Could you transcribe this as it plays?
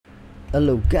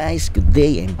Hello guys, good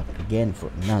day. I'm back again for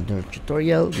another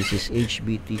tutorial. This is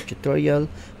HBT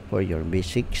tutorial for your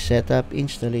basic setup,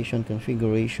 installation,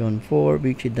 configuration for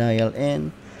Vicidial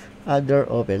and other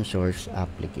open source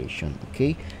application.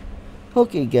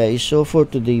 Okay guys, so for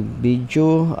today's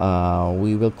video,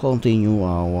 we will continue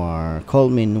our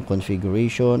call menu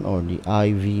configuration or the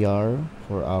IVR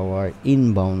for our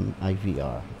inbound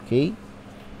IVR. Okay,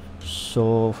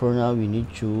 so for now we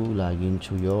need to log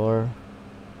into your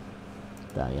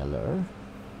dialer.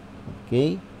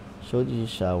 Okay, so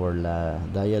this is our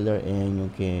dialer, and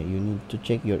you need to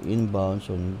check your inbound.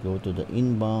 So you go to the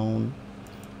inbound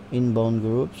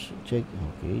groups, check.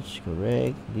 Okay, it's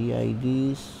correct.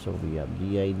 DIDs, so we have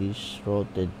DIDs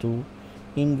routed to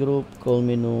in group. Call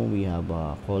menu, we have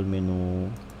a call menu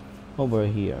over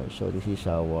here. So this is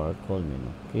our call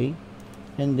menu. Okay,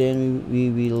 and then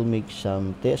we will make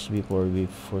some tests before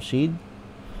we proceed.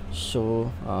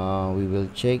 So we will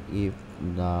check if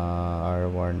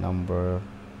our number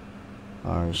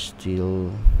are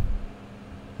still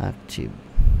active.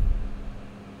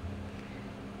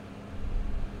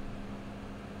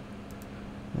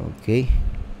 Okay,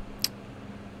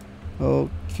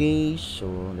 so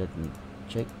let me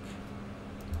check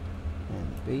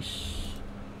and paste.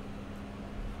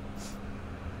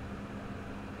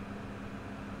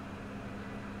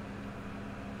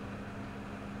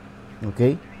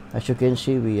 Okay, as you can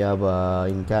see, we have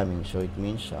incoming, so it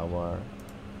means our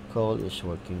call is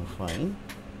working fine.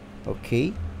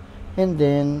 Okay, and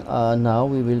then now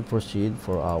we will proceed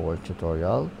for our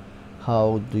tutorial.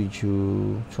 How did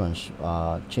you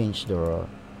change the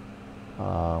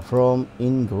from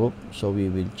in group? So we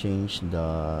will change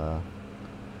the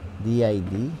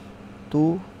DID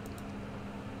to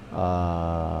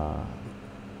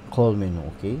call menu.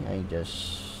 Okay, I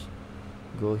just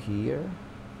go here,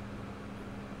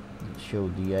 show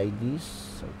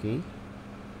DIDs. Okay,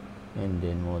 and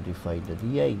then modify the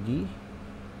DID,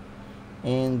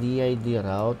 and DID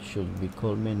route should be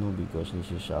call menu because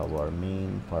this is our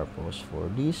main purpose for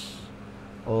this.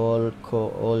 All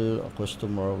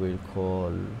customer will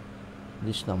call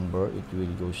this number, it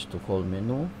will goes to call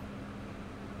menu,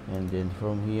 and then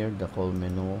from here the call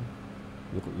menu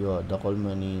the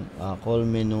call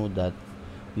menu that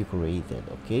you created.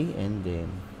 Okay, and then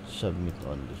submit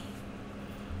only.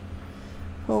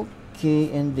 Okay,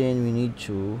 and then we need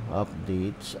to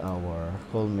update our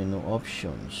call menu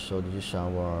options. So this is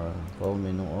our call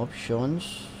menu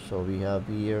options. So we have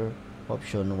here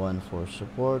option 1 for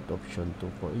support, option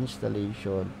 2 for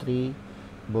installation, 3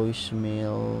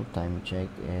 voicemail, time check,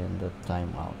 and the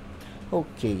timeout.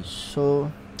 Okay,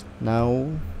 so now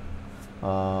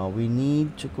we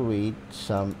need to create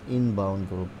some inbound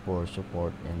group for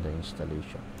support and the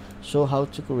installation. So how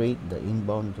to create the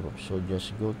inbound group? So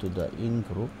just go to the in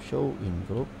group, show in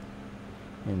group,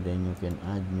 and then you can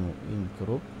add new in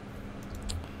group.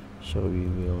 So we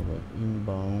will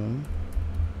inbound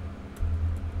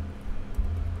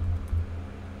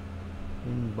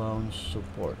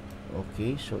support.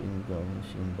 Okay, so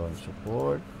inbound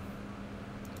support,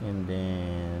 and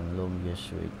then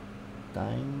longest wait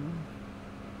time.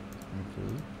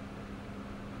 Okay,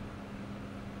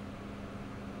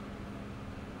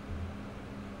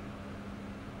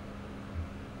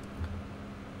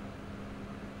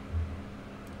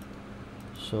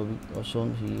 so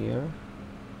also here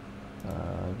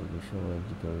this is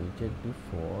already created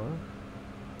before.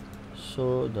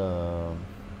 So the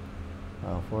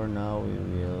for now we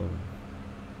will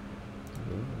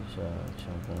this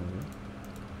example.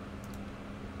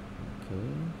 Okay,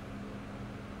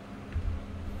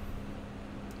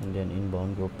 and then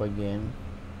inbound group again,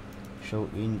 show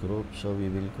in group. So we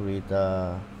will create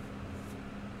a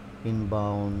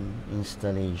inbound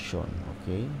installation.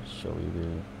 Okay, so we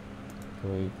will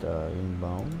create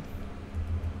inbound.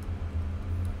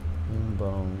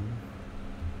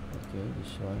 Okay,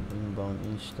 this one, inbound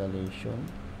installation.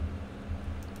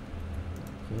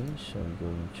 Okay, so I'm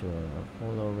going to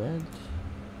follow red,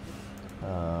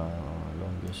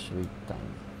 longest wait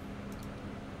time.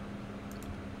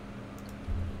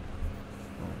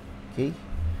 Okay,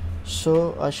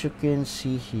 so as you can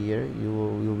see here, you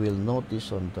will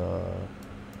notice on the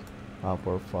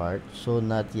upper part, so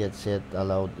not yet set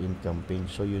allowed in campaign.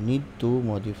 So you need to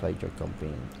modify your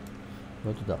campaign.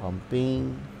 Go to the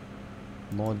campaign,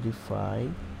 modify.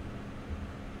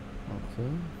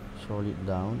 Okay, scroll it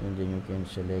down, and then you can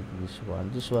select this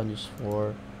one. This one is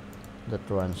for the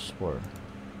transfer.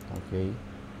 Okay,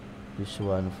 this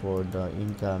one for the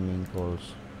incoming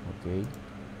calls. Okay,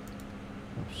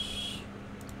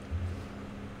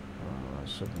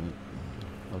 submit.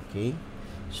 Okay,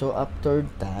 so after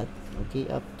that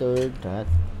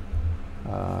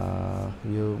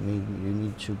you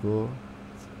need to go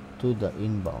to the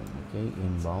inbound. Okay,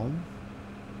 inbound,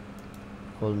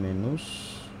 call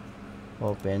menus,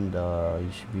 open the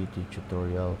usability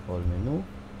tutorial call menu.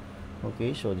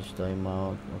 Okay, so this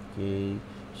timeout. Okay,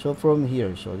 so from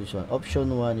here, so this one,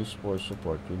 option 1 is for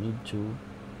support. You need to,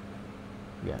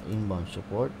 yeah, inbound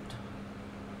support,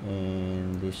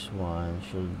 and this one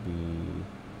should be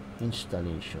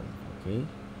installation. Okay,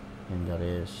 and the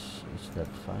rest is that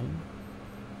fine.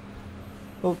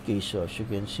 Okay, so as you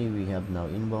can see, we have now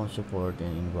inbound support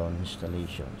and inbound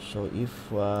installation. So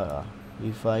if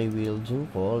I will do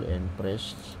call and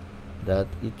press that,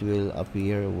 it will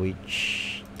appear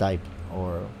which type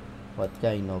or what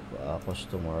kind of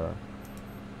customer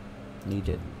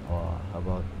needed or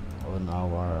about on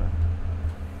our.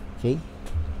 Okay,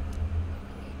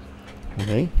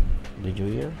 did you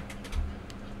hear?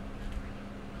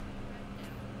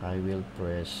 I will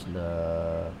press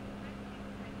the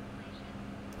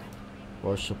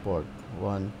for support,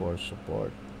 one for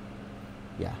support.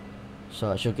 Yeah,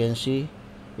 so as you can see,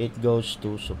 it goes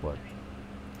to support.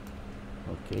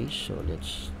 Okay, so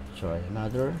let's try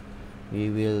another. We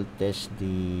will test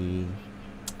the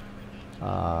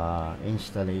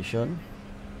installation.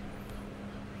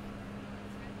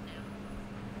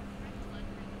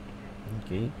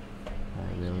 Okay,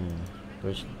 I will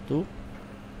press 2.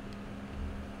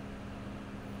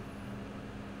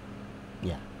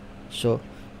 Yeah, so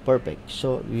perfect.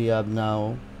 So we have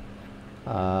now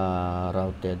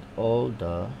routed all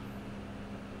the.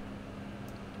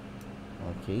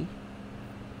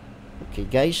 Okay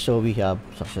guys, so we have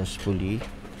successfully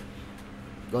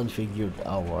configured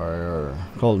our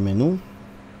call menu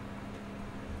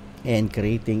and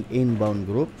creating inbound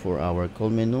group for our call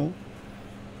menu,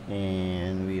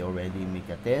 and we already make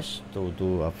a test to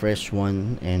do a press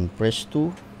 1 and press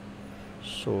 2.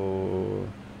 So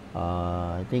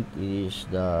I think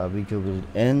the video will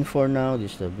end for now.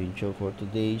 This is the video for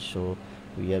today. So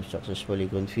we have successfully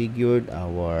configured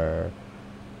our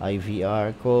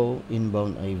IVR call,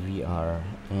 inbound IVR,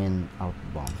 and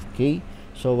outbound. Okay,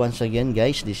 so once again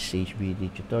guys, this is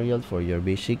HBD tutorial for your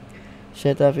basic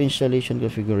setup, installation,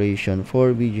 configuration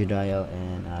for Vicidial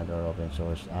and other open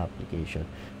source application.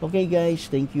 Okay guys,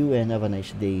 thank you and have a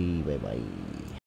nice day. Bye bye.